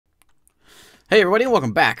Hey everybody, and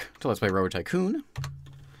welcome back to Let's Play Railroad Tycoon.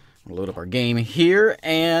 We'll load up our game here,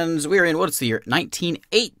 and we're in, what's the year?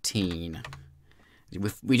 1918.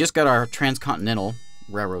 We just got our Transcontinental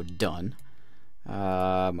Railroad done.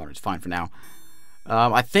 Motor's fine for now.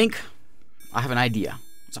 I think I have an idea.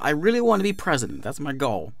 So I really want to be president. That's my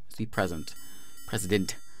goal, is to be president.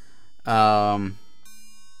 The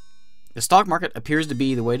stock market appears to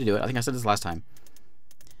be the way to do it. I think I said this last time.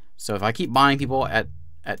 So if I keep buying people at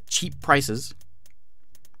cheap prices,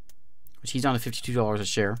 which he's down to $52 a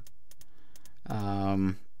share.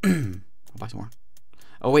 I'll buy some more.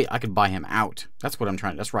 Oh wait, I could buy him out. That's what I'm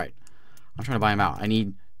trying. That's right. I'm trying to buy him out. I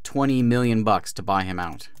need 20 million bucks to buy him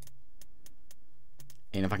out.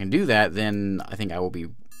 And if I can do that, then I think I will be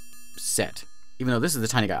set. Even though this is the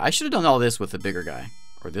tiny guy. I should have done all this with the bigger guy.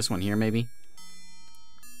 Or this one here, maybe.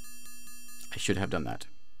 I should have done that,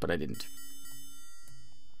 but I didn't.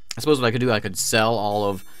 I suppose what I could do, I could sell all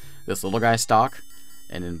of this little guy's stock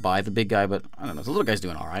and then buy the big guy, but I don't know. The little guy's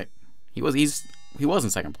doing all right. He was in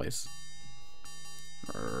second place.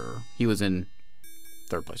 Or he was in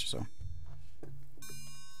third place or so.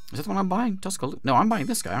 Is that the one I'm buying? Tuscaloosa? No, I'm buying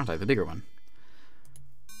this guy, aren't I? The bigger one.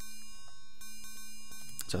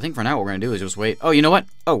 So I think for now what we're going to do is just wait. Oh, you know what?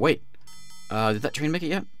 Oh, wait. Did that train make it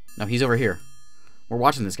yet? No, he's over here. We're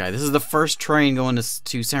watching this guy. This is the first train going to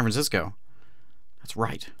San Francisco. That's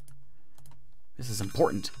right. This is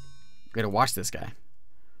important. We gotta watch this guy.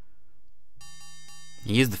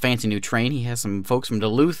 He is the fancy new train. He has some folks from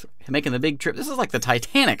Duluth making the big trip. This is like the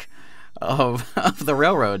Titanic of the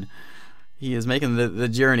railroad. He is making the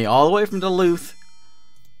journey all the way from Duluth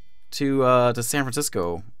to San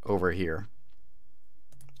Francisco over here,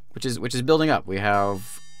 which is building up. We have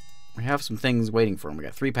some things waiting for him. We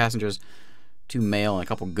got 3 passengers, 2 mail, and a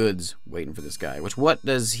couple goods waiting for this guy. What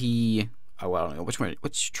does he? Oh, well, I don't know.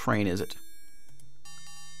 Which train is it?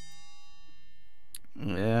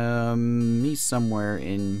 He's somewhere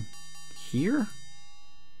in here?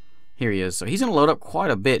 Here he is. So he's going to load up quite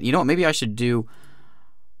a bit. You know what? Maybe I should do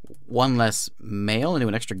one less mail and do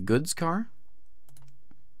an extra goods car.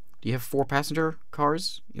 Do you have 4 passenger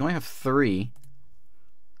cars? You only have 3.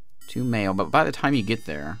 2 mail. But by the time you get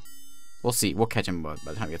there, we'll see. We'll catch him by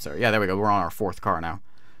the time he gets there. Yeah, there we go. We're on our 4th car now.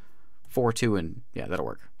 4, 2, and yeah, that'll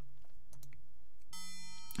work.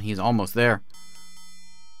 He's almost there.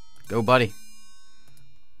 Go, buddy.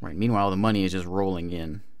 Right, meanwhile, the money is just rolling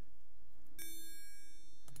in.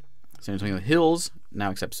 San Antonio Hills now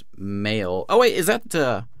accepts mail. Oh, wait, is that...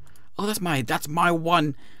 oh, that's my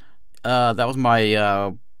one... that was my...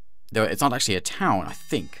 it's not actually a town, I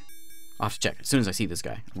think. I'll have to check. As soon as I see this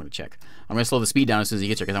guy, I'm going to check. I'm going to slow the speed down as soon as he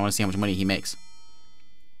gets here, because I want to see how much money he makes.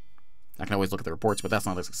 I can always look at the reports, but that's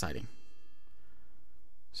not as exciting.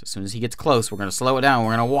 So as soon as he gets close, we're going to slow it down.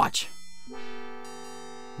 We're going to watch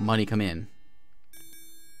money come in.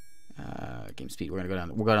 Game speed. We'll go down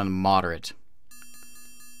to moderate.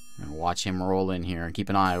 We're going to watch him roll in here and keep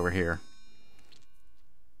an eye over here.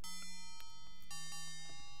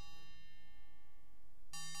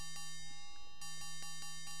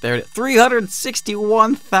 There it is.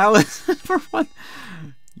 361,000 for one.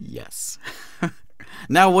 Yes.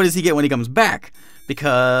 Now what does he get when he comes back?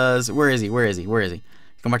 Because where is he?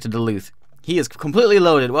 Come back to Duluth. He is completely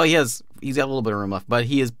loaded. Well, he's got a little bit of room left, but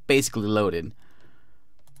he is basically loaded.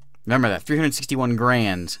 Remember that 361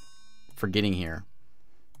 grand for getting here.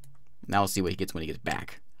 Now we'll see what he gets when he gets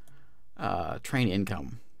back. Train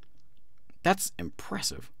income. That's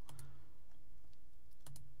impressive.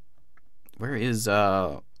 Where is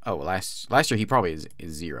oh, last year he probably is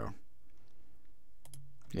 0.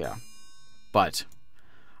 Yeah. But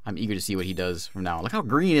I'm eager to see what he does from now on. Look how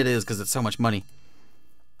green it is because it's so much money.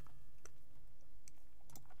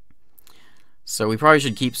 So we probably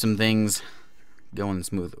should keep some things going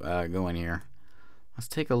smooth, going here. Let's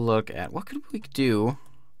take a look at what could we do.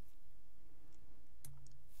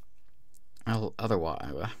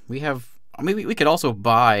 Otherwise, maybe we could also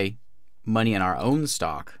buy money in our own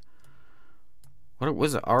stock. What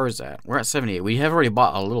was ours at? We're at 78. We have already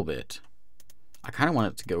bought a little bit. I kind of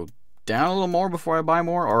want it to go down a little more before I buy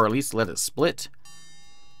more, or at least let it split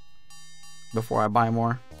before I buy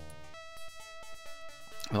more.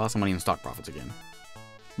 We lost some money in stock profits again.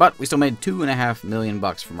 But we still made $2.5 million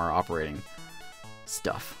bucks from our operating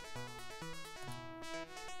stuff.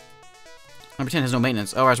 Number 10 has no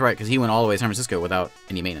maintenance. Oh, that's right, because he went all the way to San Francisco without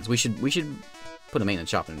any maintenance. We should put a maintenance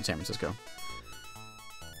shop in San Francisco.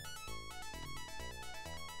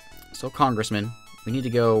 So, Congressman, we need to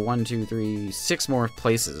go 1, 2, 3, 6 more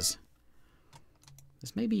places.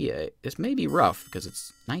 This may be rough because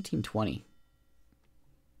it's 1920.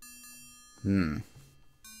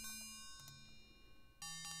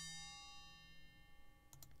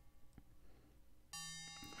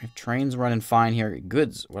 We have trains running fine here.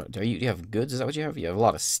 Goods. What are you? You have goods? Is that what you have? You have a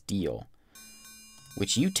lot of steel.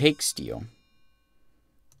 Which you take steel.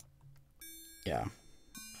 Yeah.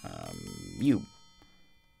 You.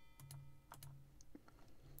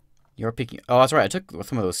 You're picking... Oh, that's right. I took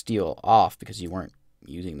some of those steel off because you weren't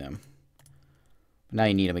using them. But now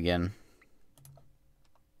you need them again.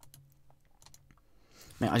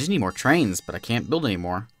 Man, I just need more trains, but I can't build any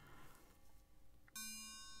more.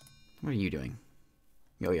 What are you doing?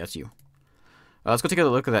 Oh, yeah, that's you. Let's go take a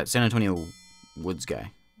look at that San Antonio Woods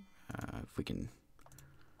guy. If we can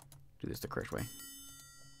do this the correct way.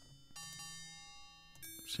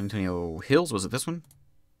 San Antonio Hills, was it this one?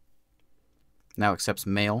 Now accepts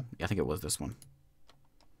mail. Yeah, I think it was this one.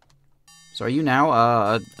 So are you now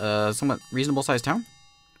a somewhat reasonable sized town?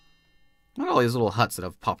 Look at all these little huts that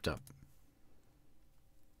have popped up.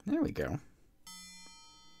 There we go.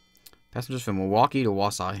 Passengers from Milwaukee to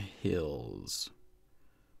Wausau Hills.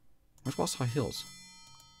 Where's Wausau Hills?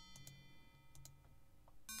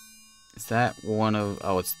 Is that one of...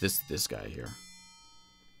 Oh, it's this guy here.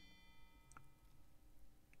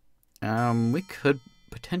 We could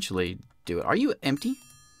potentially do it. Are you empty?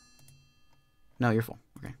 No, you're full.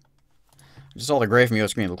 Okay. Just all the gray from your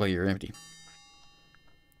screen look like you're empty.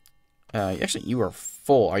 Actually, you are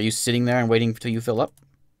full. Are you sitting there and waiting until you fill up?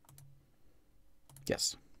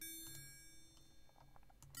 Yes.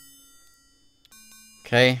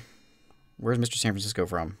 Okay. Where's Mr. San Francisco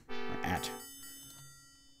from? At.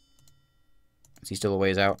 Is he still a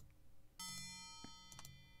ways out?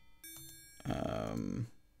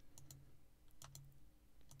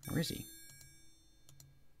 Where is he?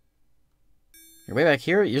 You're way back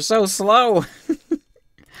here? You're so slow!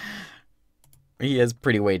 He is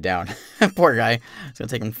pretty way down. Poor guy. It's gonna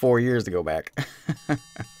take him 4 years to go back.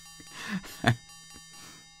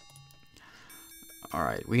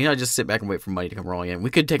 Alright, we can just sit back and wait for money to come rolling in. We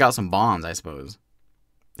could take out some bonds, I suppose.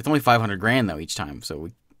 It's only 500 grand, though, each time, so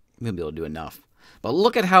we'll be able to do enough. But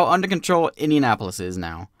look at how under control Indianapolis is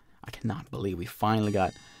now. I cannot believe we finally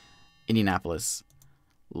got Indianapolis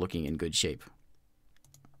looking in good shape.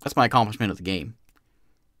 That's my accomplishment of the game.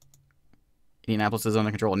 Indianapolis is under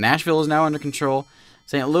control. Nashville is now under control.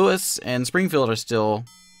 St. Louis and Springfield are still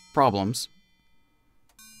problems.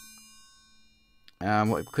 What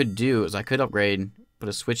we could do is I could upgrade, put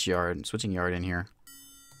a switching yard in here.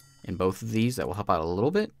 In both of these, that will help out a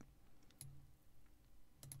little bit.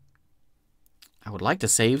 I would like to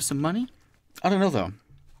save some money. I don't know, though.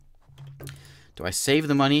 Do I save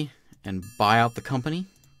the money and buy out the company?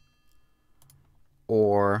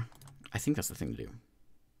 Or, I think that's the thing to do.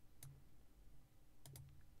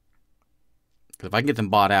 Because if I can get them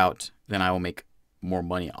bought out, then I will make more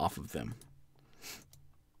money off of them.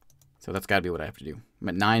 So that's got to be what I have to do. I'm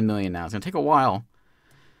at 9 million now. It's going to take a while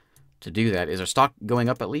to do that. Is our stock going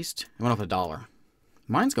up at least? It went up $1.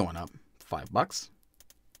 Mine's going up $5.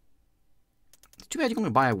 It's too bad you can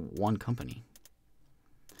only buy one company.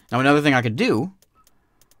 Now, another thing I could do...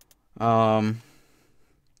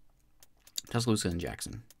 Tuscaloosa and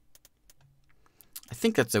Jackson. I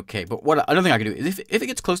think that's okay. But what another thing I could do is if it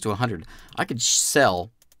gets close to 100, I could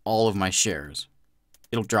sell all of my shares.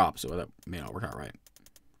 It'll drop, so that may not work out right.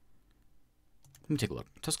 Let me take a look.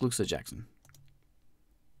 Tuscaloosa, Jackson.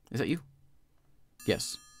 Is that you?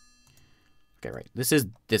 Yes. Okay, right. This is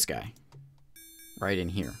this guy. Right in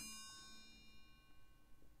here.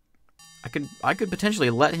 I could potentially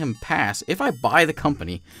let him pass. If I buy the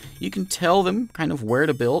company, you can tell them kind of where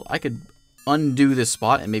to build. I could undo this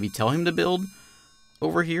spot and maybe tell him to build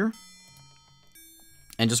over here.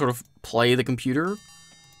 And just sort of play the computer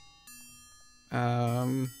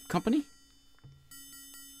company.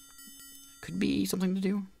 Could be something to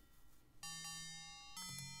do.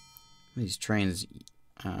 These trains,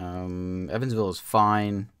 Evansville is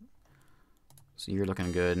fine. So you're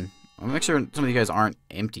looking good. I'll make sure some of you guys aren't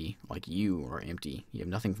empty, like you are empty. You have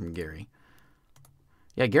nothing from Gary.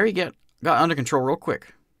 Yeah, Gary got under control real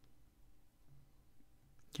quick.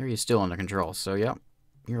 Gary is still under control, so yeah,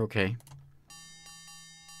 you're okay.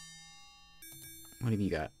 What have you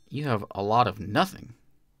got? You have a lot of nothing.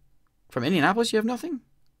 From Indianapolis, you have nothing?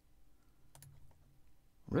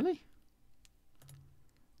 Really?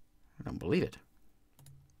 I don't believe it.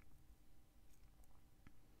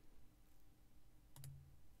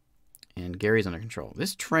 And Gary's under control.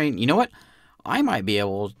 This train, you know what? I might be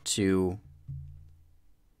able to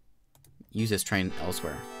use this train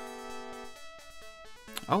elsewhere.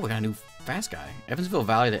 Oh, we got a new fast guy. Evansville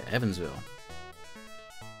Valley to Evansville.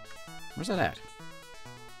 Where's that at?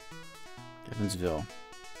 Evansville.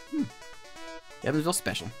 Evansville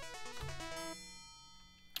Special.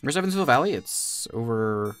 Where's Evansville Valley? It's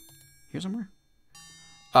over here somewhere.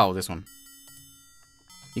 Oh, this one.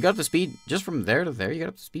 You got up to speed just from there to there? You got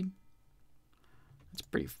up to speed? That's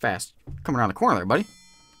pretty fast. Coming around the corner there, buddy.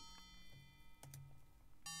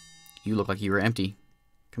 You look like you were empty.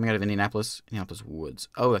 Coming out of Indianapolis Woods.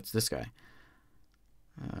 Oh, that's this guy.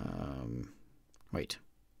 Wait.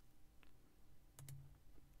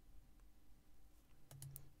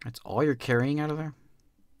 That's all you're carrying out of there?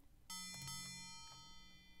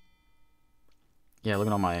 Yeah, look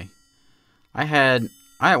at all my... I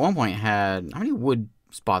at one point had... How many wood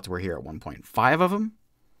spots were here at one point? 5 of them?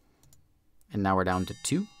 And now we're down to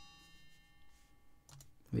 2.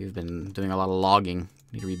 We've been doing a lot of logging.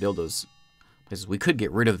 We need to rebuild those places. We could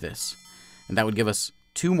get rid of this. And that would give us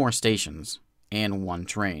 2 more stations and 1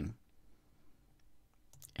 train.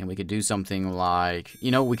 And we could do something like...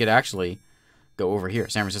 You know, we could actually go over here.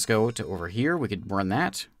 San Francisco to over here. We could run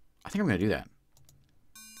that. I think I'm going to do that.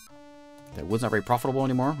 That wood's not very profitable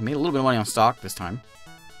anymore. We made a little bit of money on stock this time.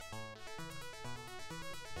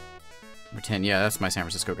 Number 10, yeah, that's my San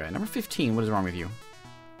Francisco guy. Number 15, what is wrong with you?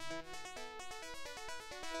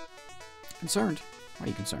 Concerned. Why are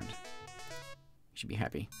you concerned? You should be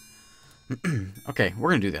happy. Okay,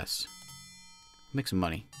 we're going to do this. Make some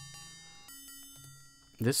money.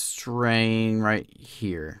 This train right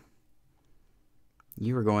here.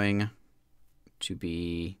 You are going to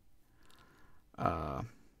be...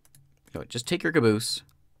 just take your caboose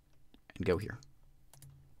and go here.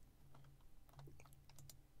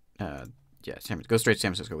 Yeah, go straight to San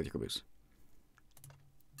Francisco with your caboose.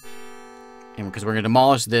 And because we're going to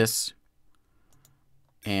demolish this,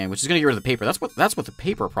 and which is going to get rid of the paper. That's what the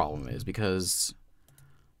paper problem is, because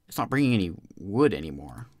it's not bringing any wood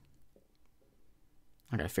anymore.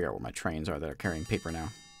 I got to figure out where my trains are that are carrying paper now.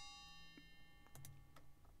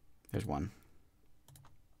 There's one.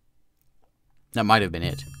 That might have been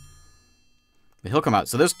it. But he'll come out.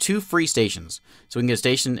 So there's 2 free stations. So we can get a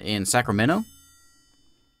station in Sacramento.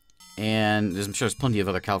 And I'm sure there's plenty of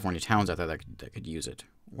other California towns out there that could use it.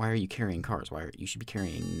 Why are you carrying cars? You should be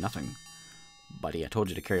carrying nothing. Buddy, I told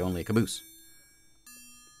you to carry only a caboose.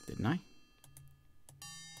 Didn't I?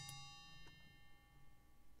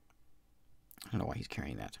 I don't know why he's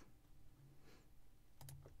carrying that.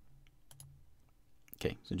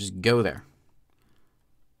 Okay, so just go there.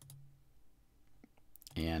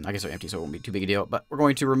 And I guess they're empty, so it won't be too big a deal. But we're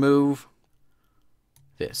going to remove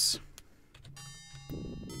this.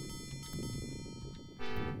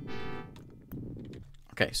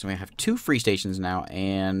 Okay, so we have 2 free stations now,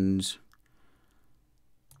 and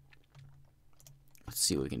let's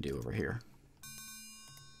see what we can do over here.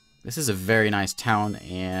 This is a very nice town,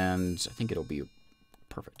 and I think it'll be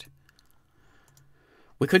perfect.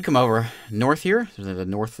 We could come over north here, to the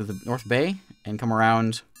north of the North Bay, and come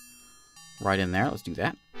around right in there. Let's do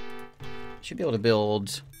that. Should be able to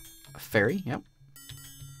build a ferry. Yep.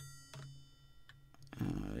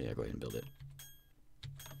 Yeah, go ahead and build it.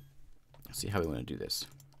 Let's see how we want to do this.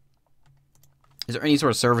 Is there any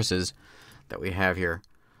sort of services that we have here?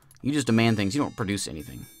 You just demand things. You don't produce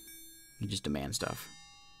anything. You just demand stuff.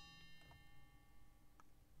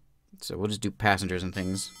 So we'll just do passengers and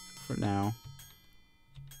things for now.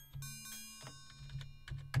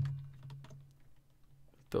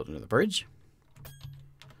 Build another bridge.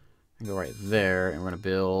 And go right there, and we're going to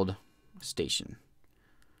build a station.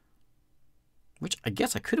 Which I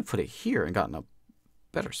guess I could have put it here and gotten a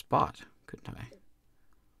better spot, couldn't I?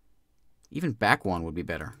 Even back one would be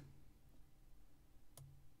better.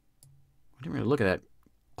 I didn't really look at that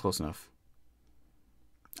close enough.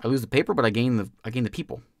 I lose the paper, but I gain the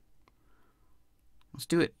people. Let's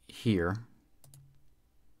do it here.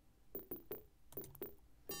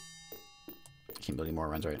 Can't build any more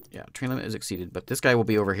runs, right? Yeah, train limit is exceeded, but this guy will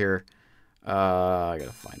be over here. I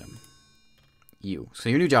gotta find him. You. So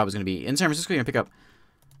your new job is gonna be in San Francisco. You're gonna pick up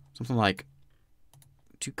something like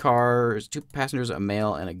 2 cars, 2 passengers, a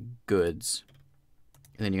mail, and a goods.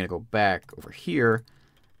 And then you're gonna go back over here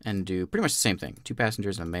and do pretty much the same thing. 2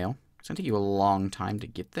 passengers and a mail. It's gonna take you a long time to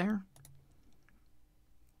get there.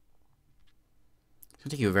 It's gonna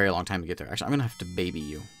take you a very long time to get there. Actually, I'm gonna have to baby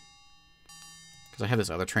you. Because I have this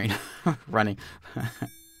other train running.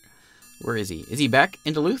 Where is he? Is he back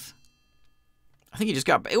in Duluth? I think he just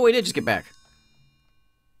got... Oh, he did just get back.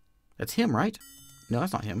 That's him, right? No,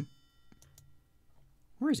 that's not him.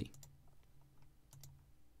 Where is he?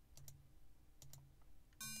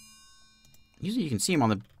 Usually you can see him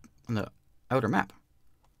on the outer map.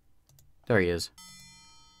 There he is.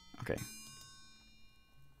 Okay.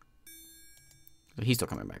 But he's still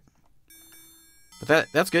coming back. But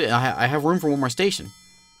that's good. I have room for 1 more station.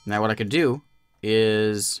 Now what I could do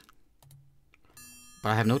is... But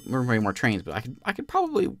I have no room for any more trains, but I could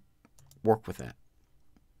probably work with that.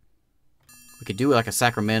 We could do like a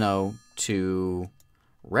Sacramento to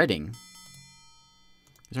Reading. Is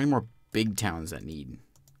there any more big towns that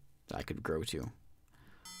I could grow to? Kind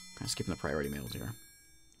of skipping the priority mails here.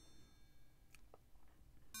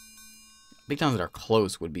 Big towns that are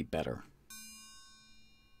close would be better.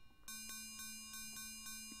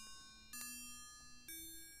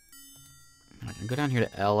 I can go down here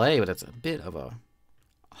to LA, but that's a bit of a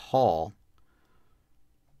haul.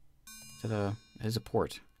 It is a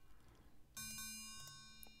port.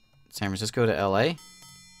 San Francisco to LA.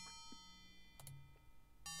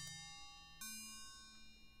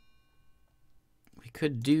 We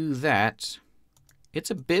could do that. It's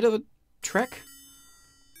a bit of a trek.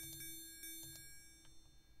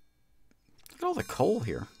 Look at all the coal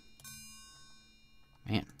here.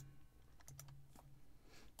 Man.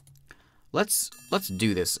 Let's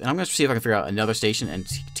do this. And I'm going to see if I can figure out another station and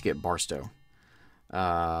to get Barstow.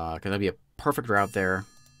 Because that'd be a perfect route there.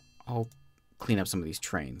 I'll clean up some of these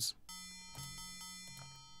trains.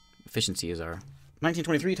 Efficiency is our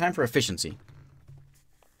 1923. Time for efficiency.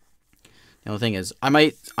 The only thing is, I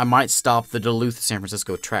might stop the Duluth San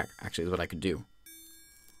Francisco track. Actually, is what I could do.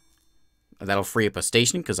 That'll free up a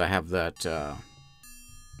station because I have that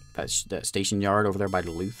that station yard over there by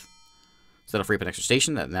Duluth. So that'll free up an extra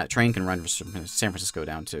station, and that train can run from San Francisco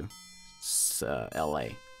down to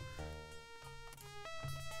L.A.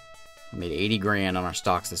 We made 80 grand on our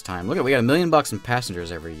stocks this time. Look at, we got $1 million in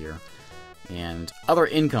passengers every year. And other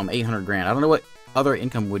income, 800 grand. I don't know what other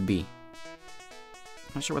income would be.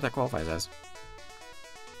 I'm not sure what that qualifies as.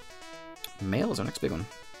 Mail is our next big one.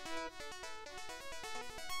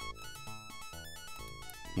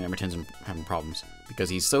 You know, Mertens having problems because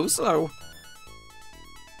he's so slow.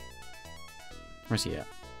 Where's he at?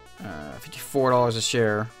 $54 a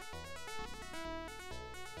share.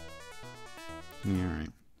 Alright.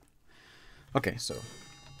 Okay, so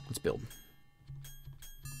let's build.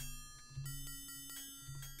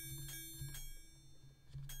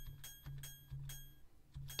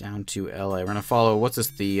 Down to LA. We're gonna follow, what's this,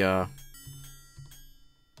 the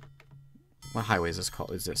what highway is this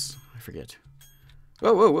called? Is this? I forget.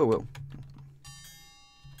 Whoa, whoa, whoa, whoa.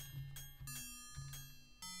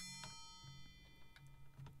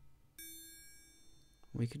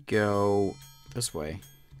 We could go this way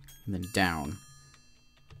and then down.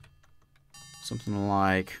 Something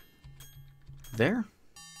like there.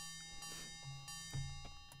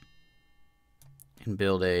 And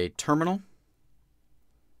build a terminal.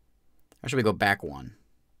 Or should we go back one?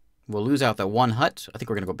 We'll lose out that one hut. I think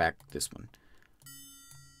we're going to go back this one.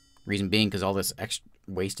 Reason being because all this extra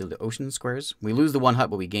waste of the ocean squares. We lose the one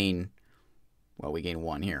hut, but we gain... Well, we gain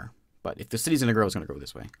one here. But if the city's going to grow, it's going to grow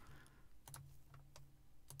this way.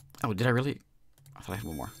 Oh, did I really? I thought I had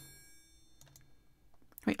one more.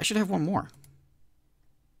 Wait, I should have one more.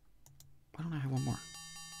 Why don't I have one more?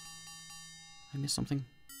 I missed something?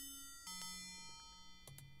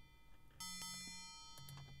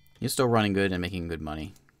 You're still running good and making good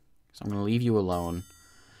money. So I'm going to leave you alone.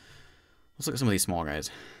 Let's look at some of these small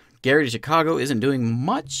guys. Gary to Chicago isn't doing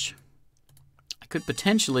much. I could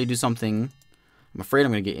potentially do something. I'm afraid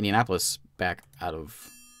I'm going to get Indianapolis back out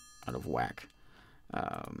of whack.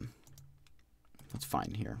 That's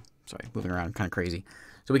fine here. Sorry, moving around kind of crazy.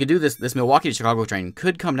 So we could do this. This Milwaukee to Chicago train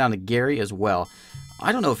could come down to Gary as well.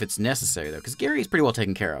 I don't know if it's necessary, though, because Gary is pretty well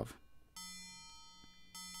taken care of.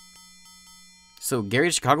 So Gary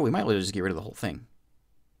to Chicago, we might literally just get rid of the whole thing.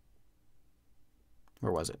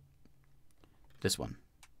 Where was it? This one.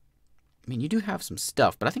 I mean, you do have some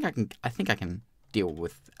stuff, but I think I can deal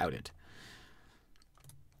without it.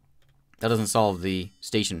 That doesn't solve the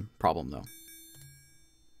station problem, though.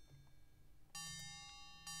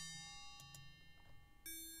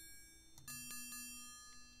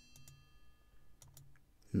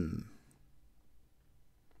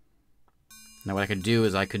 Now what I could do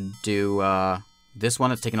is I could do this one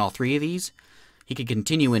that's taking all three of these. He could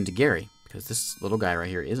continue into Gary, because this little guy right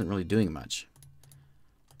here isn't really doing much.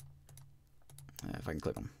 If I can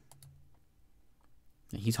click him.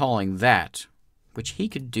 He's hauling that, which he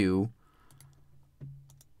could do.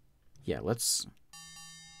 Yeah, let's...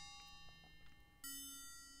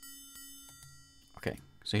 Okay,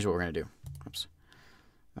 so here's what we're going to do. Oops.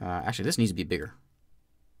 Actually, this needs to be bigger.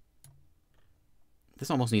 This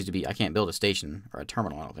almost needs to be... I can't build a station or a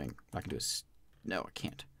terminal, I don't think. I can do a... No, I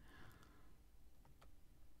can't.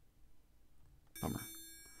 Bummer.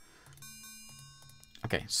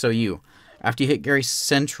 Okay, so you... After you hit Gary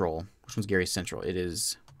Central... Which one's Gary Central? It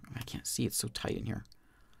is... I can't see, it's so tight in here.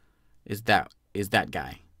 Is that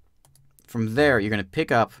guy. From there, you're going to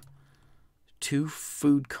pick up 2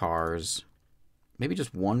 food cars. Maybe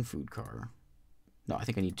just 1 food car. No, I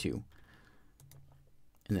think I need 2.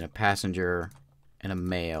 and then a passenger and a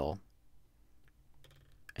mail,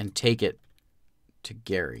 and take it to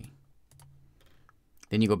Gary.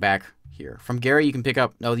 Then you go back here. From Gary, you can pick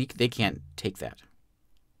up... No, they can't take that.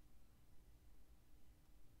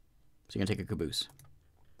 So you're going to take a caboose.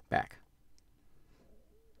 Back.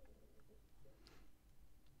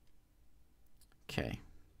 Okay.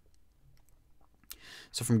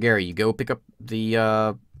 So from Gary, you go pick up the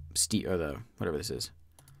or the whatever this is,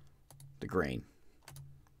 the grain,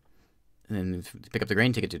 and then pick up the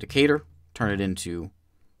grain, take it to Decatur, turn it into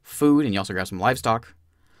food, and you also grab some livestock,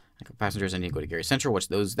 a couple passengers, and you go to Gary Central, which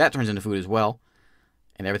that turns into food as well,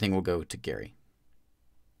 and everything will go to Gary.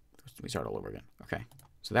 We start all over again. Okay,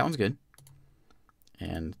 so that one's good,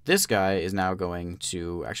 and this guy is now going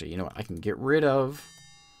to actually. You know what? I can get rid of.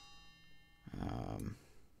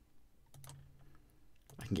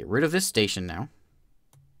 I can get rid of this station now.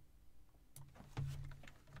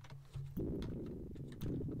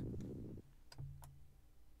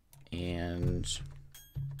 And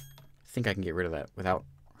I think I can get rid of that without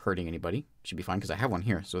hurting anybody. Should be fine because I have one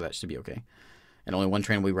here, so that should be okay. And only one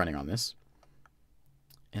train will be running on this.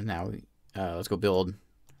 And now let's go build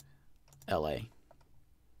LA.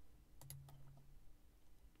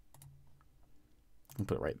 I'll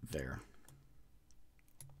put it right there.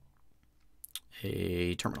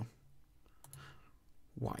 A terminal.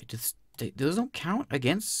 Why? Those don't count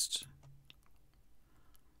against...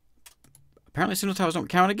 Apparently signal towers don't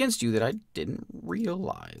count against you that I didn't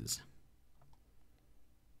realize.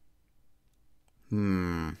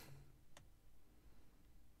 I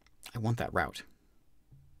want that route.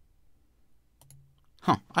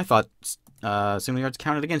 Huh. I thought signal yards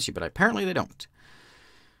counted against you, but apparently they don't.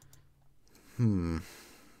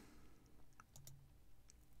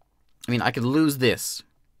 I mean, I could lose this.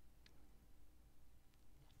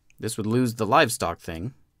 This would lose the livestock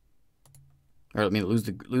thing. Or, I mean,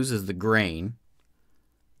 it loses the grain.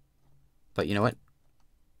 But you know what?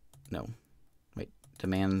 No. Wait.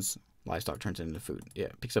 Demands livestock turns it into food. Yeah,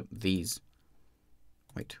 it picks up these.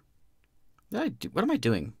 Wait. What am I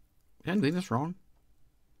doing? Am I doing this wrong?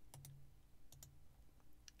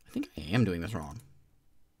 I think I am doing this wrong.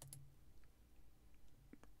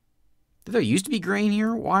 Did there used to be grain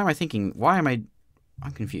here? Why am I thinking...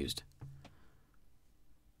 I'm confused.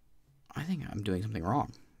 I think I'm doing something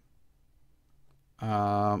wrong.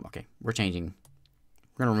 Okay, we're changing.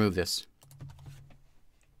 We're going to remove this.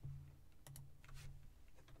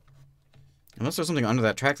 Unless there's something under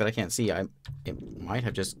that track that I can't see, it might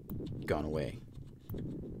have just gone away.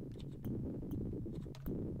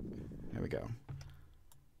 There we go.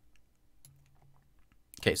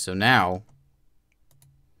 Okay, so now...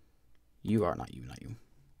 You are not you.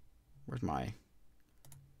 Where's my...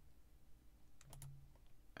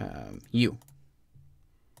 you.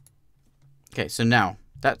 Okay, so now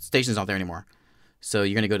that station's not there anymore. So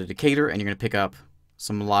you're going to go to Decatur and you're going to pick up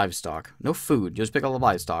some livestock. No food. You'll just pick up the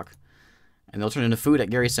livestock. And they'll turn into food at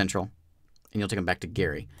Gary Central. And you'll take them back to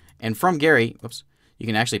Gary. And from Gary, whoops, you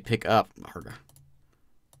can actually pick up...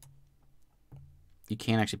 You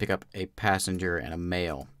can actually pick up a passenger and a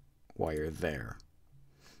mail while you're there.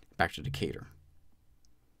 Back to Decatur.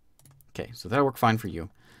 Okay, so that'll work fine for you.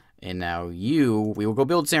 And now we will go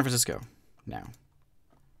build San Francisco now.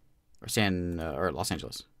 Or Los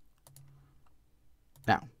Angeles.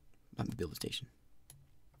 Now, let me build a station.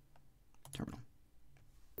 Terminal.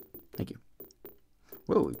 Thank you.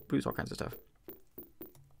 Whoa, we produce all kinds of stuff.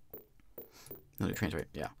 No new trains, right?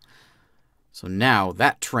 Yeah. So now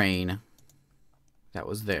that train that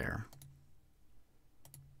was there.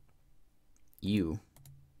 I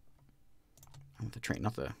want the train,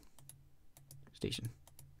 not the station.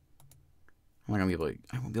 I'm not gonna be able to.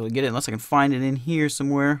 I won't be able to get it unless I can find it in here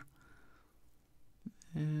somewhere.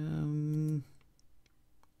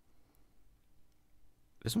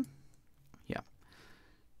 This one? Yeah.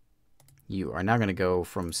 You are now going to go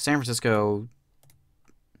from San Francisco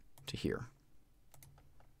to here.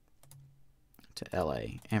 To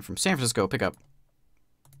LA. And from San Francisco, pick up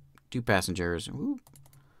 2 passengers. Ooh.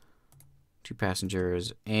 2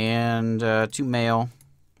 passengers and 2 mail.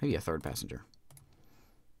 Maybe a 3rd passenger.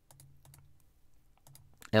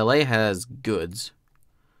 LA has goods.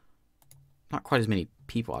 Not quite as many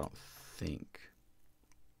people, I don't think.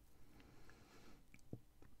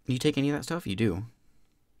 You take any of that stuff? You do.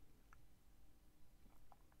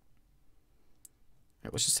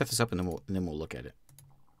 Alright, let's just set this up and then we'll look at it.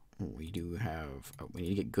 We do have... Oh, we need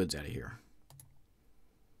to get goods out of here.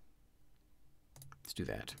 Let's do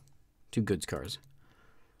that. 2 goods cars.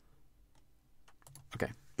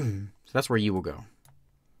 Okay. So that's where you will go.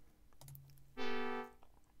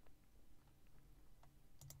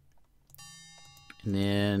 And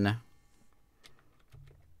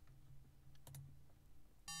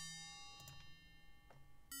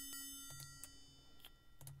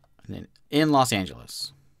then in Los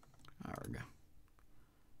Angeles. Arg.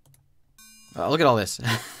 Look at all this.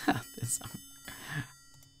 There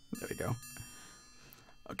we go.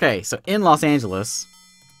 Okay, so in Los Angeles,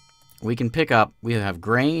 we can pick up, we have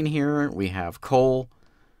grain here, we have coal.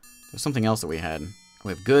 There's something else that we had.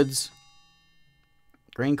 We have goods.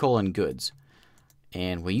 Grain, coal, and goods.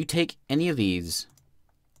 And will you take any of these?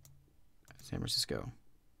 San Francisco.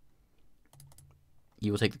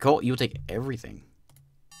 You will take the coal. You will take everything.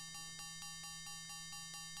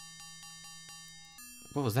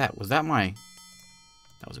 What was that? Was that my...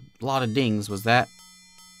 That was a lot of dings. Was that...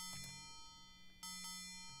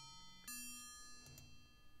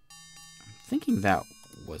 I'm thinking that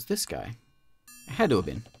was this guy. It had to have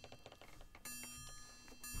been.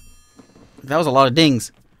 That was a lot of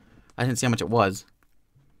dings. I didn't see how much it was.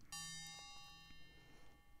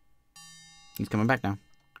 He's coming back now.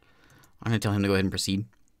 I'm going to tell him to go ahead and proceed.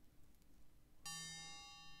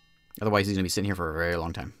 Otherwise, he's going to be sitting here for a very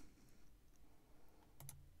long time.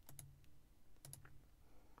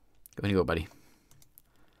 Go ahead and go, buddy.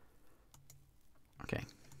 Okay.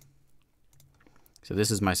 So this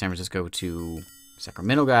is my San Francisco to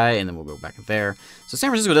Sacramento guy, and then we'll go back there. So San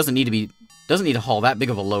Francisco doesn't need to haul that big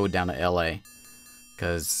of a load down to LA,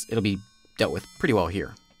 because it'll be dealt with pretty well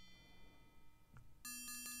here.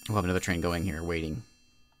 We'll have another train going here, waiting.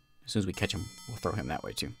 As soon as we catch him, we'll throw him that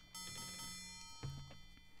way too.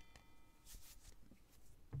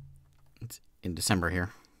 It's in December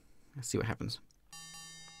here. Let's see what happens.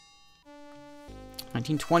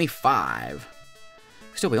 1925.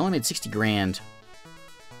 Still, we only made 60 grand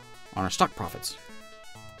on our stock profits.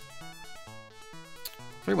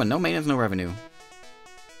 31, no maintenance, no revenue.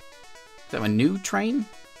 Is that a new train?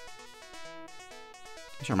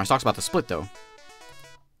 Sure, my stock's about to split, though.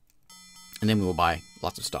 And then we will buy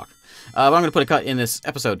lots of stock. But I'm going to put a cut in this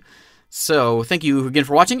episode. So, thank you again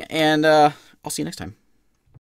for watching, and I'll see you next time.